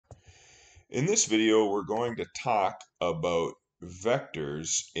In this video, we're going to talk about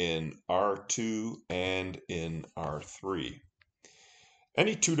vectors in R2 and in R3.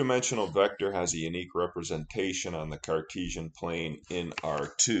 Any two-dimensional vector has a unique representation on the Cartesian plane in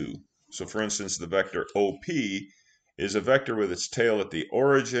R2. So for instance, the vector OP is a vector with its tail at the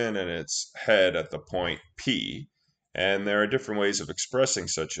origin and its head at the point P. And there are different ways of expressing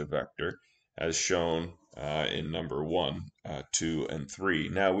such a vector, as shown in number 1, 2, and 3.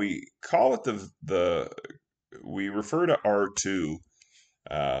 Now we call it we refer to R2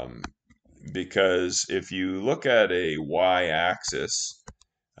 because if you look at a y-axis,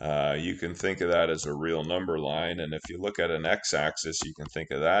 you can think of that as a real number line, and if you look at an x-axis, you can think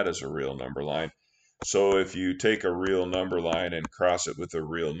of that as a real number line. So if you take a real number line and cross it with a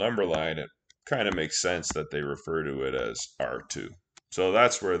real number line, it kind of makes sense that they refer to it as R2. So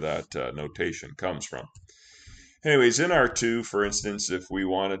that's where that notation comes from. Anyways, in R2, for instance, if we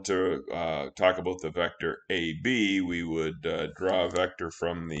wanted to talk about the vector AB, we would draw a vector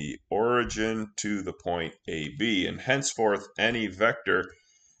from the origin to the point AB, and henceforth any vector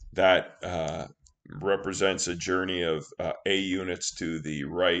that represents a journey of A units to the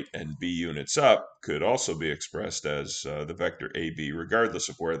right and B units up could also be expressed as the vector AB, regardless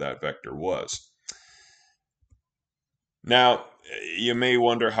of where that vector was. Now, you may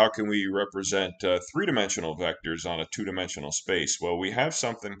wonder, how can we represent three-dimensional vectors on a two-dimensional space? Well, we have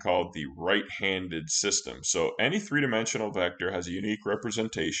something called the right-handed system. So any three-dimensional vector has a unique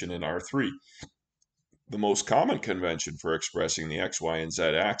representation in R3. The most common convention for expressing the x, y, and z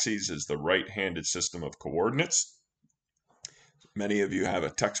axes is the right-handed system of coordinates. Many of you have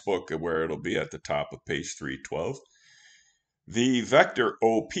a textbook where it'll be at the top of page 312. The vector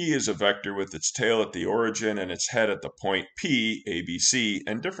OP is a vector with its tail at the origin and its head at the point P, ABC,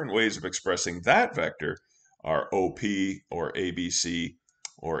 and different ways of expressing that vector are OP or ABC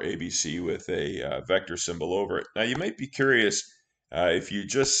with a vector symbol over it. Now you might be curious, if you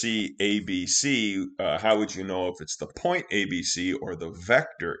just see ABC, how would you know if it's the point ABC or the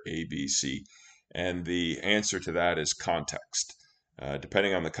vector ABC? And the answer to that is context.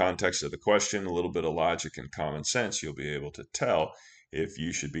 Depending on the context of the question, a little bit of logic and common sense, you'll be able to tell if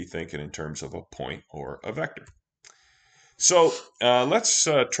you should be thinking in terms of a point or a vector. So let's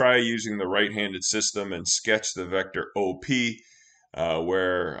try using the right-handed system and sketch the vector OP,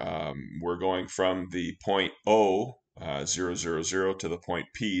 where we're going from the point O, 0, 0, 0, to the point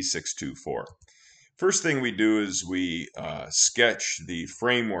P, 6, 2, 4. First thing we do is we sketch the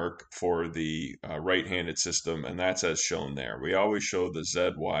framework for the right-handed system, and that's as shown there. We always show the z,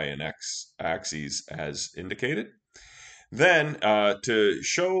 y, and x axes as indicated. Then to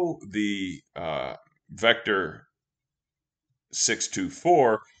show the vector 6, 2,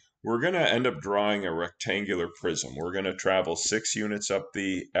 4, we're going to end up drawing a rectangular prism. We're going to travel 6 units up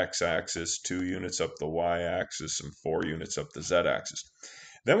the x-axis, 2 units up the y-axis, and 4 units up the z-axis.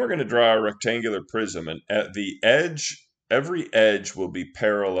 Then we're going to draw a rectangular prism, and at the edge, every edge will be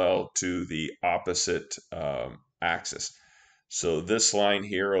parallel to the opposite axis. So this line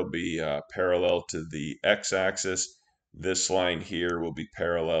here will be parallel to the x-axis. This line here will be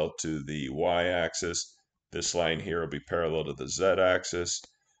parallel to the y-axis. This line here will be parallel to the z-axis.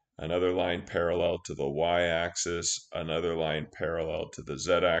 Another line parallel to the y-axis. Another line parallel to the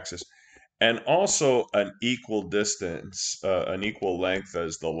z-axis. And also an equal distance, an equal length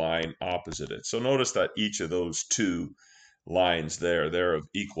as the line opposite it. So notice that each of those two lines there, they're of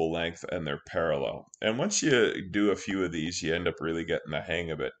equal length and they're parallel. And once you do a few of these, you end up really getting the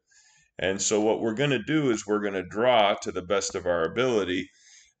hang of it. And so what we're going to do is we're going to draw, to the best of our ability,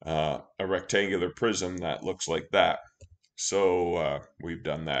 a rectangular prism that looks like that. So we've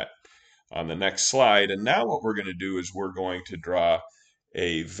done that on the next slide. And now what we're going to do is we're going to draw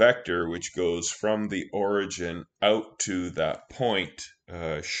a vector which goes from the origin out to that point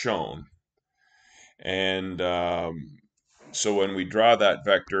shown. And so when we draw that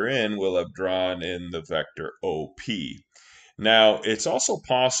vector in, we'll have drawn in the vector OP. Now, it's also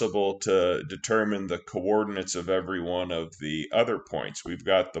possible to determine the coordinates of every one of the other points. We've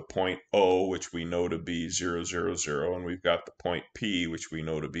got the point O, which we know to be 0, 0, 0, and we've got the point P, which we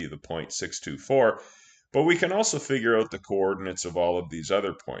know to be the point 6, 2, 4. But we can also figure out the coordinates of all of these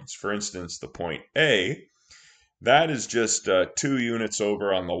other points. For instance, the point A, that is just 2 units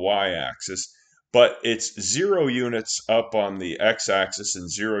over on the y-axis, but it's 0 units up on the x-axis and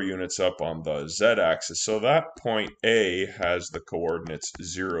 0 units up on the z-axis. So that point A has the coordinates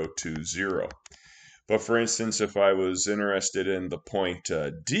 0, 2, 0. But for instance, if I was interested in the point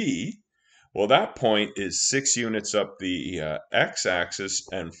D, well, that point is 6 units up the x-axis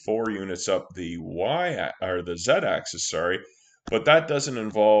and 4 units up the the z-axis, sorry. But that doesn't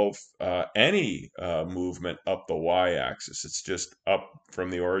involve any movement up the y-axis. It's just up from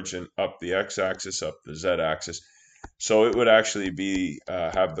the origin, up the x-axis, up the z-axis. So it would actually be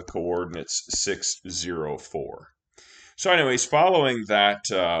have the coordinates 6, 0, 4. So anyways, following that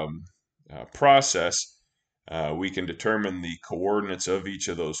process, we can determine the coordinates of each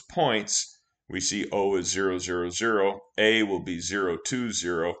of those points. We see O is 0, 0, 0. A will be 0, 2,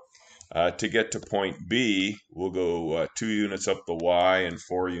 0. To get to point B, we'll go 2 units up the y and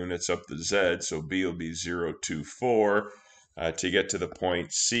 4 units up the z, so B will be 0, 2, 4. To get to the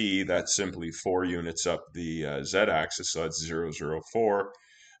point C, that's simply 4 units up the z-axis, so that's 0, 0, 4.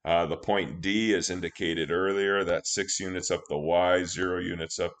 The point D, as indicated earlier, that's 6 units up the y, 0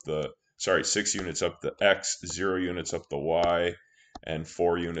 units up the, 6 units up the x, 0 units up the y, and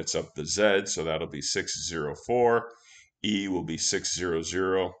 4 units up the z, so that'll be 6, 0, 4. E will be 6, 0,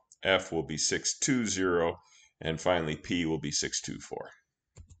 0. F will be 620, and finally P will be 624.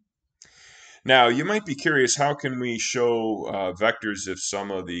 Now, you might be curious, how can we show vectors if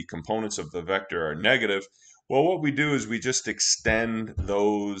some of the components of the vector are negative? Well, what we do is we just extend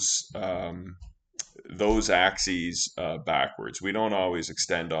those axes backwards. We don't always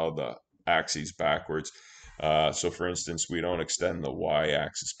extend all the axes backwards. So for instance, we don't extend the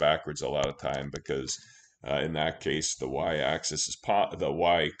y-axis backwards a lot of time because in that case, the y-axis is the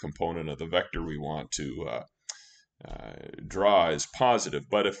y component of the vector we want to draw is positive.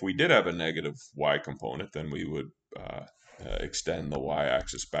 But if we did have a negative y component, then we would extend the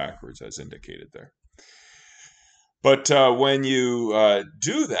y-axis backwards as indicated there. But when you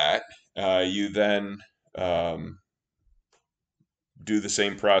do that, you then do the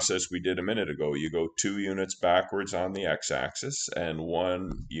same process we did a minute ago. You go 2 units backwards on the x-axis and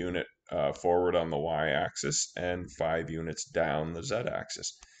 1 unit forward on the y-axis and 5 units down the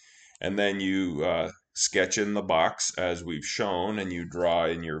z-axis. And then you sketch in the box as we've shown, and you draw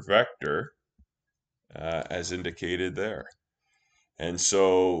in your vector as indicated there. And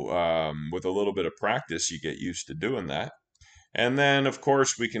so with a little bit of practice, you get used to doing that. And then, of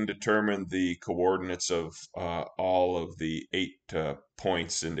course, we can determine the coordinates of all of the 8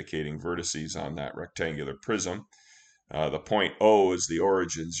 points indicating vertices on that rectangular prism. The point O is the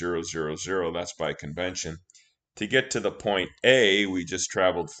origin, 0, 0, 0. That's by convention. To get to the point A, we just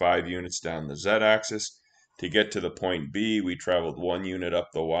traveled 5 units down the z-axis. To get to the point B, we traveled 1 unit up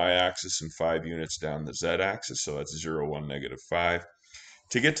the y-axis and 5 units down the z-axis. So that's 0, 1, negative 5.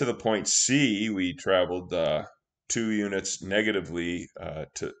 To get to the point C, we traveled 2 units negatively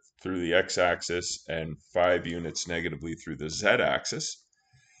through the x-axis and 5 units negatively through the z-axis.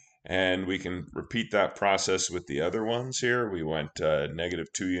 And we can repeat that process with the other ones here. We went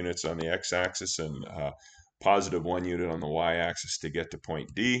negative 2 units on the x-axis and positive 1 unit on the y-axis to get to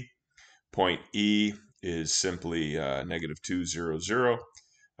point D. Point E is simply negative 2, 0, 0.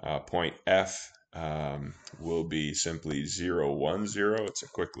 Point F will be simply 0, 1, 0. It's a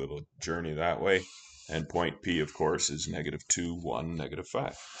quick little journey that way. And point P, of course, is negative 2, 1, negative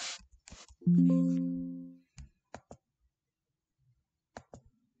 5.